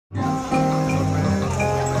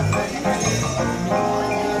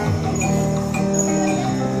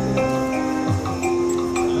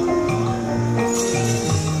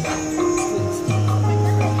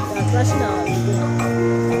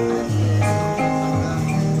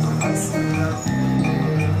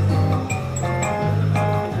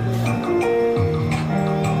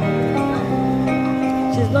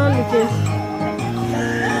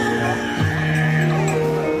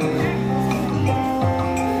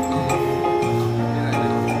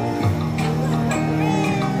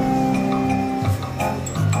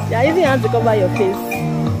your hands to cover your face.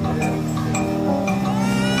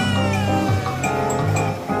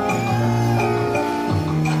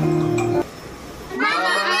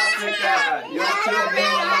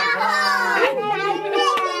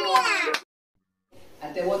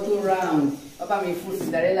 Round. Papa mi food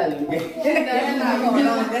Cinderella lo nge. Cinderella go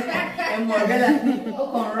round. E mo bela. O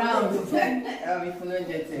kon round. Mi fún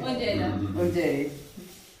oúnjẹ tẹ. Oúnjẹ na. Oúnjẹ.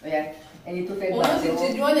 Oya. Ẹni tó fẹ́ gbà ṣe wọ́n. Ti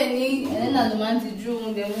ju wọ́n lè ní ẹni náà ló máa ń ti ju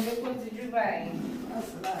oúnjẹ mú pé kó ti ju báyìí.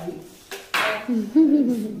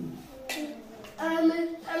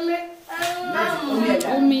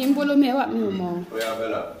 Omi ń bolo mi ẹwà mi ò mọ̀. Oya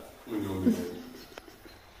Bella.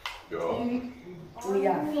 Yo.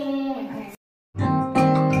 Oya.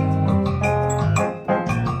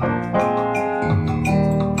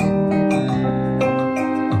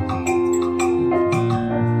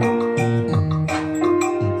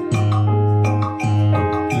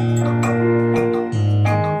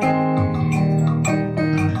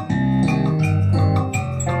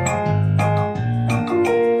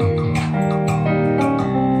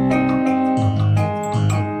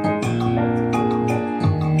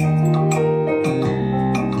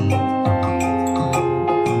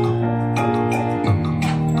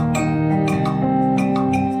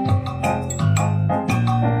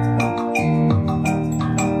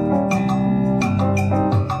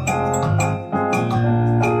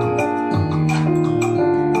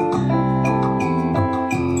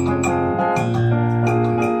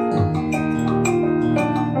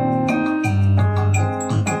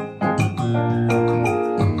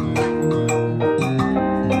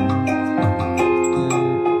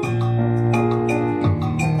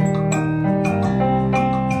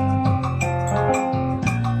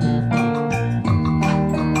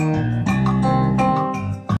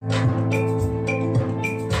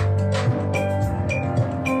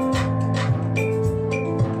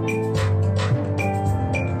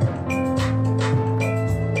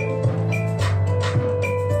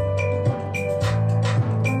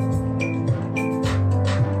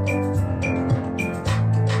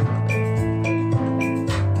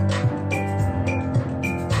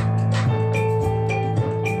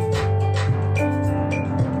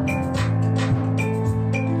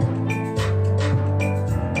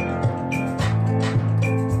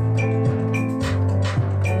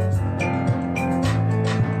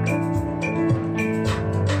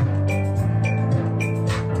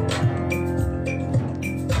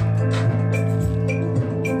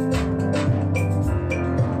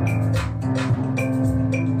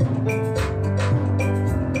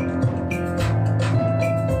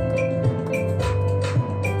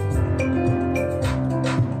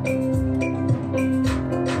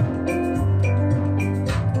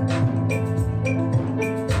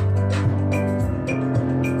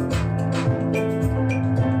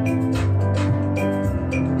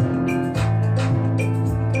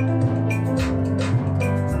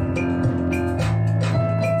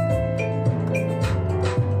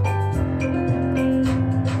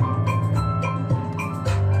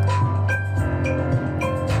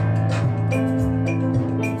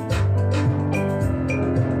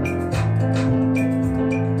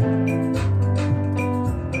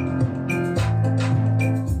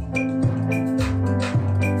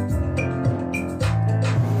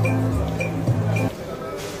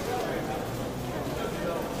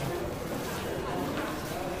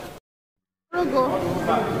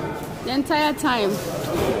 The entire time.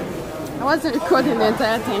 I wasn't recording the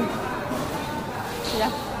entire time.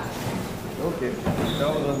 Yeah. Okay. That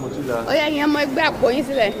was as much as that. Oh yeah, yeah, my back going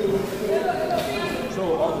today. So,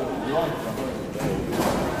 you want?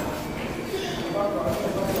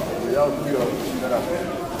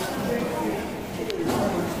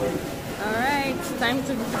 Alright, time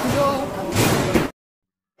to go.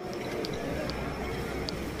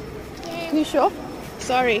 You sure?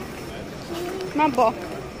 Sorry. My ball.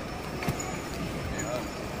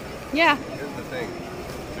 Yeah. Here's the thing.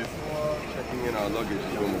 Before checking in our luggage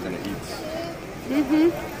is when we're going to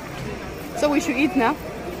eat. So we should eat now?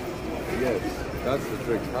 Yes. That's the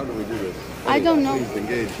trick. How do we do this? I don't know. Please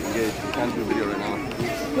engage. We can't do video right now.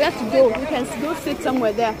 We have to go. We can go sit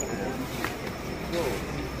somewhere there.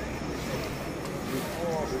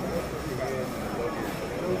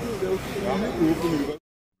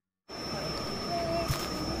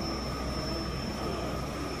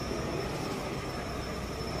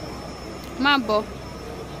 Mambo.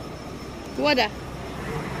 Water.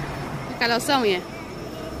 Look at somewhere.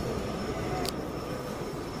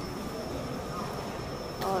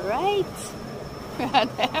 Alright. We're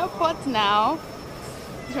at the airport now.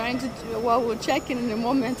 Trying to well, we'll check in a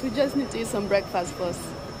moment. We just need to eat some breakfast first.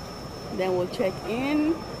 Then we'll check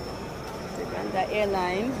in. The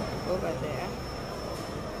airline over there.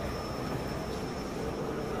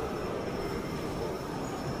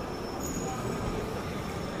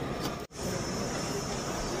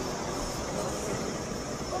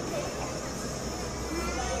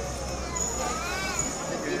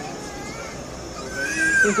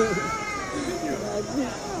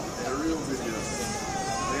 A real video.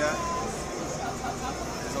 Yeah.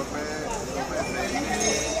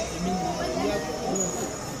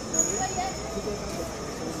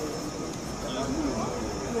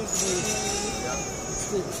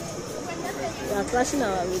 We are flashing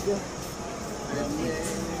our video.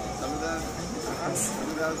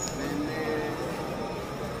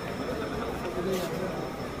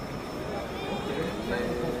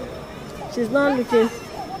 She's not looking.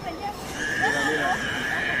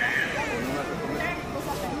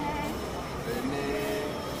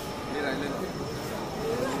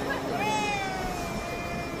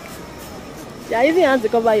 Yeah, even have to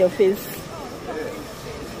cover your face.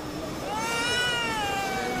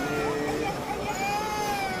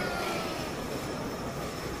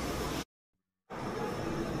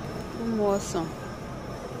 Awesome.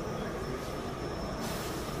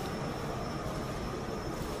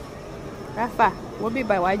 Rafa, we'll be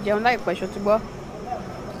by white jẹun láìpẹ́ ṣó ti gbọ́.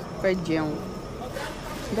 Fẹ́ jẹun.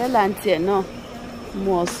 Bẹ́ẹ̀ là ń tiẹ̀ náà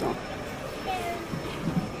mú ọsàn.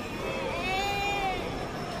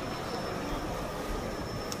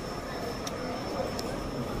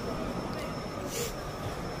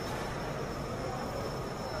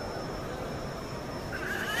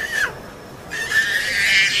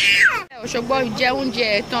 Òṣogbo jẹ oúnjẹ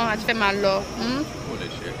tán àti fẹ́ máa lọ.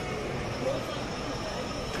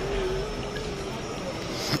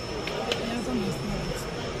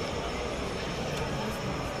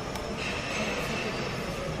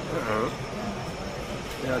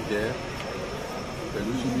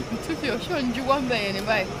 Tufi o ṣe ń juwọ́ ń bẹ̀yẹn ní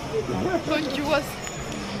báyìí. Ó ń juwọ́ sí.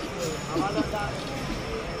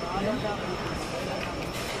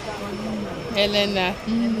 Helena.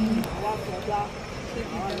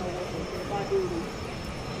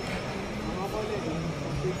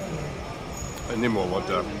 I need more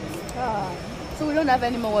water. So we don't have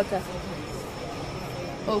any more water.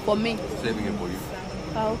 Oh, for me. Saving it for you.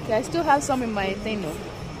 Okay, I still have some in my thing though.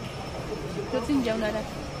 Nothing jam nada.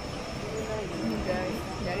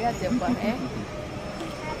 Dari hati apa eh?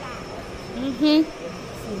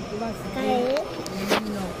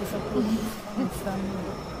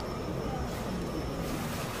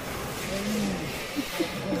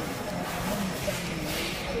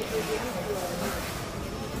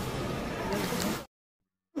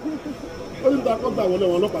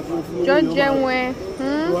 Jọ jẹun ẹ.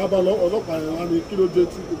 Wọ́n á bá ọlọ́pàá yẹn wá ní kí ló dé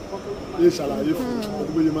tí ẹ ṣàlàyé fún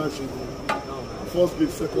ọdún méje máa ṣe first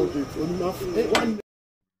gate second gate onímọ̀ fún.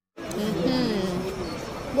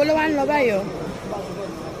 Bó ló wá ń lọ báyọ̀?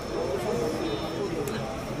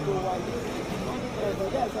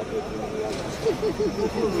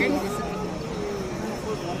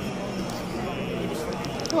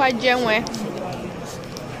 Ṣé wàá jẹun ẹ?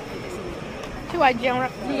 Ṣé wàá jẹun rẹ?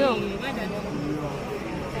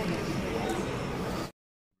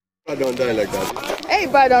 I don't die like that. Hey,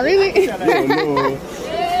 Badon, really? No.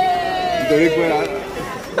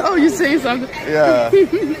 Oh, you saying something? Yeah.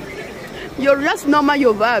 You're just normal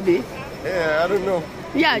Yoruba, abi? Yeah, I don't know.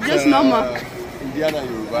 Yeah, just normal. Indiana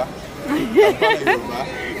Yoruba.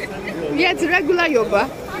 Yeah, it's regular Yoruba.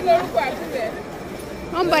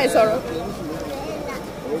 I'm by sorrow.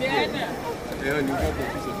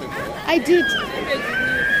 I did.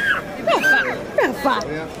 Rafa.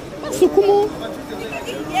 Sukumo.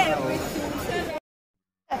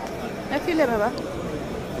 I feel it, Baba.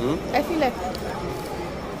 I feel it.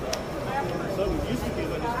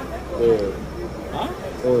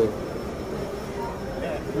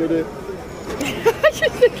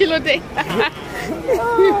 Kilo day.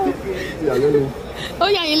 Oh,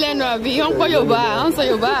 yeah, you learn to be on Yoruba. Answer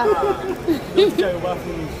Yoruba.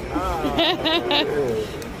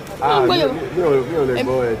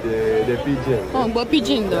 The pigeon. Oh, but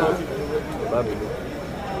pigeon though.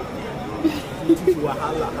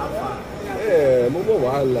 Yeah, mo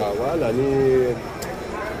wàhálà ní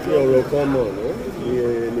ọ̀rọ̀ kan mọ̀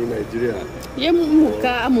ní Nigeria. Ye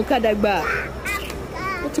muka dàgbà.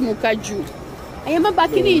 Ó ti muka jù. Ayé má bá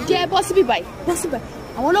kíní jẹ́ bọ́ síbí báyìí. Bọ́ síbí báyìí.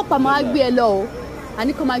 Àwọn ọlọ́pàá máa gbé ẹ lọ o.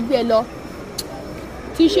 Àní kó máa gbé ẹ lọ.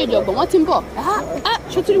 Tí ń ṣe ìjọba wọ́n ti ń bọ̀.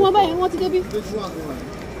 Ṣó tí wọ́n báyìí wọ́n ti débí.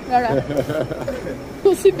 Rárá. Kò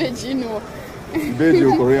sí ìbejì nù ọ́. Ìbejì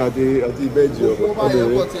ọkùnrin àti ìbejì obìnrin.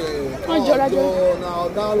 Wọ́n jọra jọ.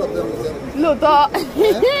 Lóòótọ́.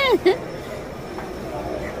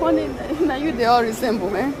 Funny, now you they all resemble,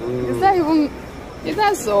 man. Is that even? Is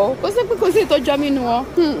that so? Because it to jam in one.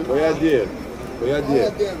 Where dear?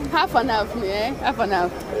 Half and half, yeah. Half and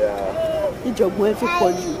half. Yeah. The job went to call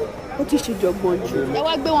you. What is your job, Bonju? I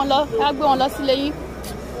want to go on law. I go on law. Silly.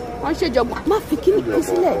 What's your job? Ma fikini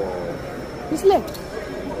isile. Isile.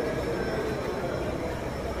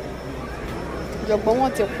 Job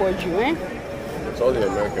want to call you, eh? It's all the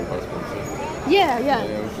American passports. Yeah.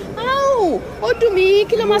 Ow! What do me?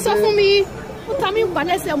 Kilo masa for me. What time you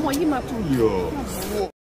balance your money, ma? Yo.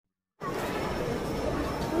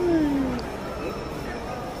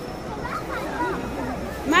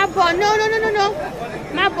 Ma bon, no.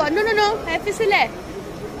 Ma bon, no. Ẹ fi sílẹ̀.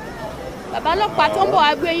 Bàbá ọlọ́pàá tó ń bọ̀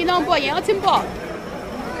agbe yín náà ń bọ̀ yẹn, wọ́n ti ń bọ̀.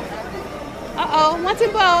 Wọ́n ti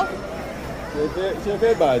ń bọ̀ o. Ṣé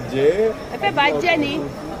fẹ́ bàjẹ́? Ẹ fẹ́ bàjẹ́ ni.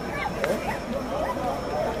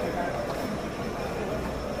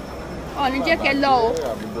 Ọ̀ní jẹ́ kẹ́ lọ o.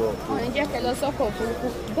 Ọ̀ní jẹ́ kẹ́ lọ sọ́kọ̀ òfurufú.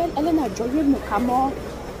 Bẹ́ẹ̀ ẹlẹ́nà àjọ yé mú ká mọ́.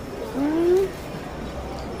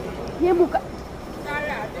 Yé mú ká.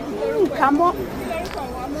 Ká mọ́.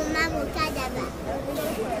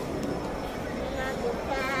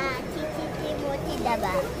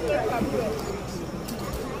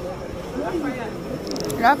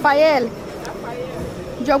 Raphael.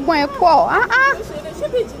 Jọgbọ́n ẹ pọ̀.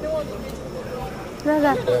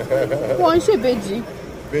 Rárá. Wọ́n ń ṣèbejì.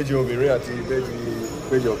 Ìbejì obìnrin àti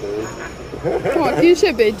ìbejì ọkùnrin. Wọ́n kì í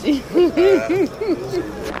ṣèbejì.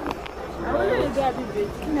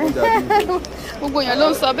 Gbogbo èèyàn ló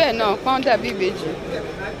ń sọ bẹ́ẹ̀ náà, pọ́n dàbí ìbejì.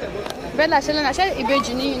 Bẹ́ẹ̀ láṣẹ lẹ́nu àṣẹ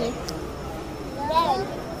ìbejì níyì ni.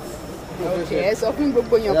 Ẹ sọ fún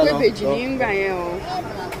gbogbo èèyàn pé ìbejì ní ń gbà yẹn o.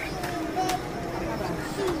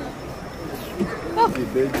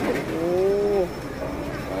 Ìbejì.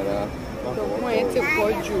 Ọgbọ́n ẹ ti pọ̀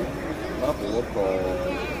jù. Má fọwọ́ kan.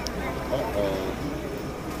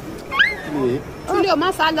 Túlẹ̀ ò má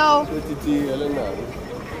sá lọ. Ṣé títí Ẹlẹ́nà rí?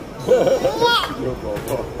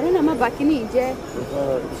 Ẹlẹ́nà má bà kíní jẹ́.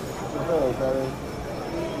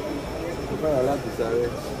 Ó fẹ́ràn láti sáré.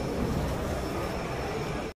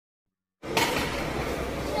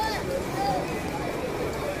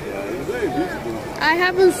 I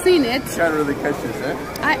haven't seen it. You can't really catch this, eh?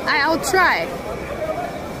 I'll try.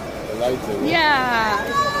 The lighting. Yeah.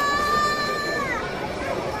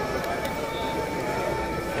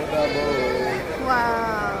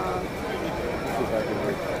 Wow.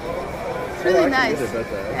 It's really nice.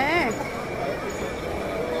 Eh.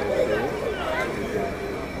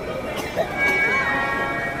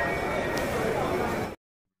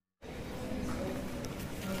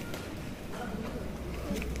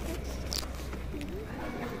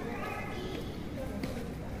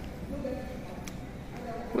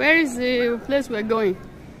 Where is the place we're going?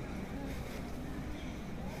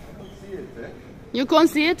 You can't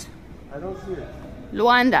see it? I don't see it.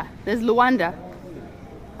 Luanda. There's Luanda.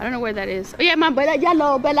 I don't know where that is. Oh yeah, my Bella,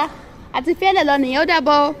 yellow Bella. At the fair on the other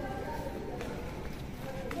bow.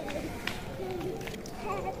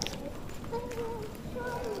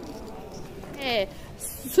 Hey,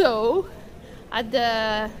 so at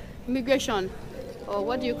the immigration, or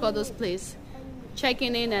what do you call those places?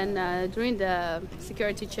 Checking in and doing the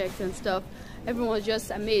security checks and stuff, everyone was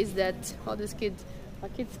just amazed that all these kids, my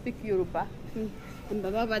kids speak Yoruba, and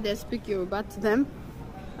Baba they speak Yoruba to them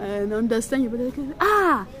and understand Yoruba.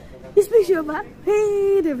 Ah, he speaks Yoruba.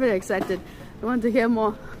 Hey, they're very excited. They want to hear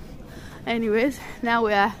more. Anyways, now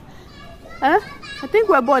we are. I think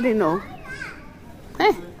we're boarding now.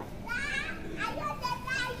 Hey.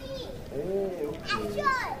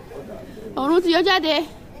 Oh, ti yọ jáde.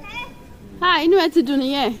 Ah, inú ẹ ti dùn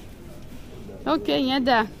nìyẹn. Okay, yẹn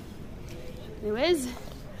dà. Anyways,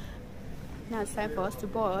 now it's time for us to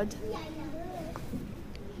board.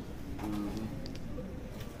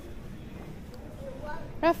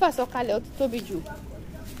 Rafa sọ̀kalẹ̀ ó ti tóbi jù.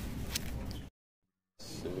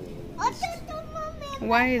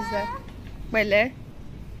 Why is that? Pẹ̀lẹ́.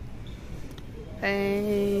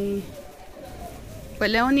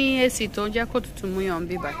 Pẹ̀lẹ́ ó ní AC tó jẹ́ kó tutù mú yàn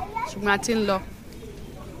bí báyìí. Ṣùgbọ́n a ti ń lọ.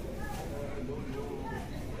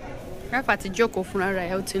 Rafa ti jókòó fúnra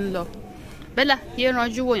rẹ̀ ó ti ń lọ. Bella, yé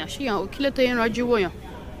ranjú wòyàn. Ṣíyàn kí ló tó yé ranjú wòyàn?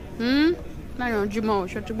 Má ranjú mọ́ o,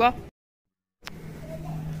 ṣó ti gbọ́?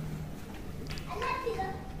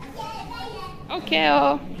 Okay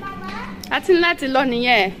o. A ti ní láti lọ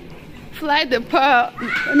nìyẹn. Fly the pearl.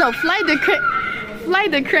 No, fly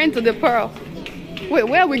the crane to the pearl. Wait,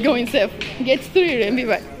 where are we going, Seth? Gate 3,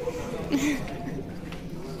 remember?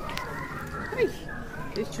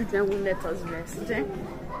 These children won't let us rest. Eh?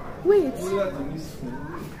 Wait.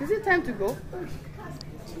 Is it time to go?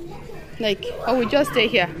 Like, or we just stay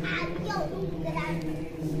here?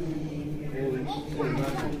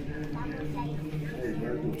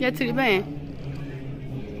 Get to the bank.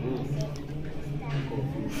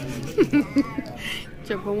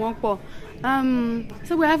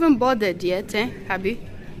 So we haven't bothered yet, eh, Abby?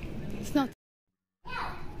 It's not.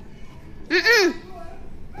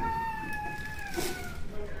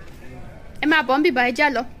 Emma Bombi by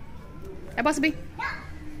Jello. I must be.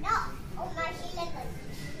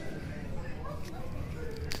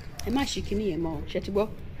 Emma Shikini, Emma, Shetibo.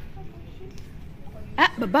 Ah,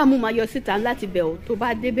 Baba mu ma yọ síta láti bẹ̀ ọ́ tó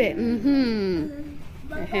bá débẹ̀.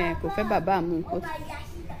 Kò fẹ́ bàbá mu.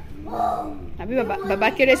 Àbí bàbá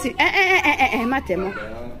kérésì. Má tẹ̀ mọ́.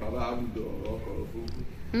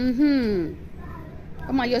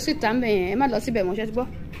 Ó ma yọ síta ńbẹ̀ yẹn, ẹ má lọ síbẹ̀ mọ́, ṣé ti gbọ́?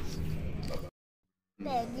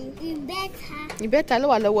 Ìbẹ́ta ló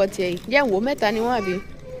wà lọ́wọ́ tiẹ̀ yìí. Jẹ́ wo mẹ́ta ni wọ́n àbí?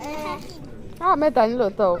 Mẹ́ta ni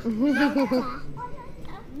lóòótọ́ o.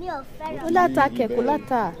 Ó láta kẹ̀ kó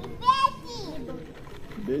láta.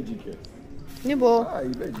 Ìbejì kẹ̀. Níbo?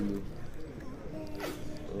 Ìbejì ni.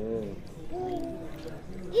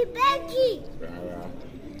 Ìbejì. Rárá.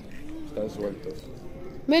 Están sueltos.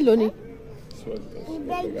 Mélòó ni? Sueltos.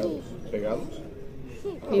 Ìbejì. Pegados.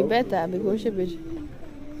 Ìbẹ́ta àbí kò ṣe bèjì.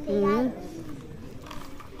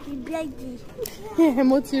 Ìbejì.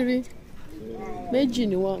 Mo ti rí. Méjì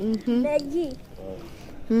ni wọ́n. Méjì.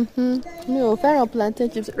 Mi ò fẹ́ràn plantain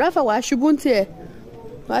chips. Rafa wàá ṣubú ń tiẹ̀.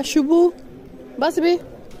 Wàá ṣubú. Bọ́sibí.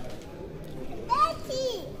 Méjì.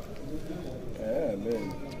 Man.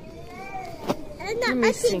 Ẹnà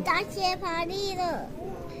àti ìdáṣe parí lọ.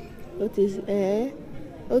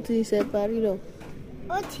 Ó ti separado.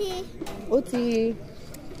 Ó ti.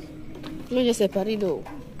 Ló jẹ́ separado.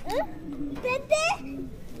 Bébé.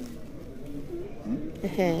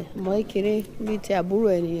 Mọ ìkéré bíi ti àbúrò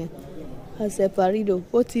ẹ̀ nìyẹn. A separado.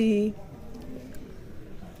 Ó ti.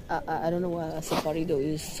 I don't know what a separado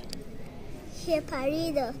is.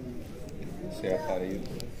 Separado.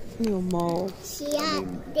 Mi ò mọ̀.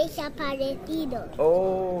 Desaparecido.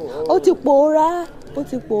 Ó ti pòórá. Ó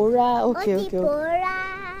ti pòórá. Okay. Ó ti pòórá.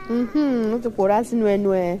 Ó ti pòórá sínú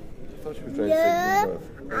ẹnu ẹ.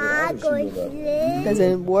 There's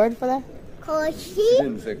a word for that? Kò sí. She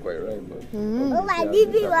didn't say quite right, but. Ó wà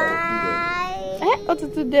níbí wá. Ó ti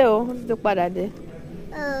tún dé o. Ó ti tún padà dé.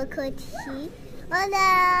 Kò sí. Ọ̀nà.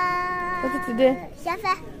 Ó ti tún dé.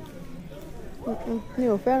 Ṣẹ́fẹ́. Mi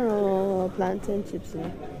ò fẹ́ràn plantain chips ni.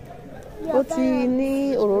 Ó ti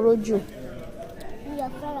ní òróró jù. Mi ò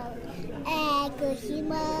fẹ́ràn. Kò sí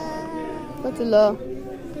mọ́. Ó ti lọ.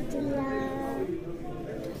 Kò ti lọ.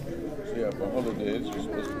 So yeah, for holidays, you're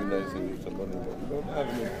supposed to be nice and use some money, but you don't have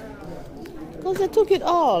any. Because they took it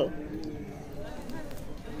all.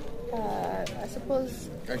 I suppose.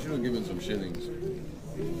 I should have given some shillings.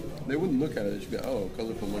 They wouldn't look at it. They'd be like, oh,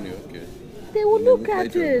 colorful money, okay. They will look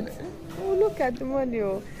at later, it. like, They will look at the money.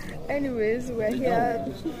 Anyways, we're here.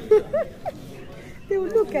 They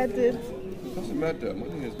will look at it. Doesn't matter.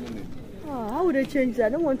 Money is money. How would they change that? I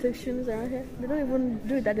don't want to exchange around here. They don't even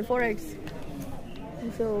do it at the Forex.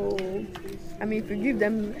 So, I mean, if you give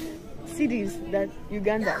them CDs that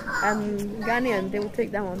Uganda and Ghanaian, they will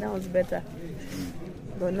take that one. That one's better.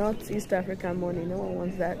 But not East African money. No one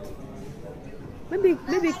wants that. Maybe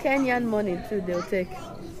Kenyan money too. They'll take.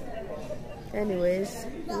 Anyways,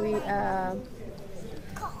 we are.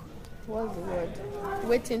 What's the word?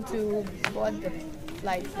 Waiting to board the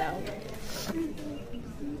flight now.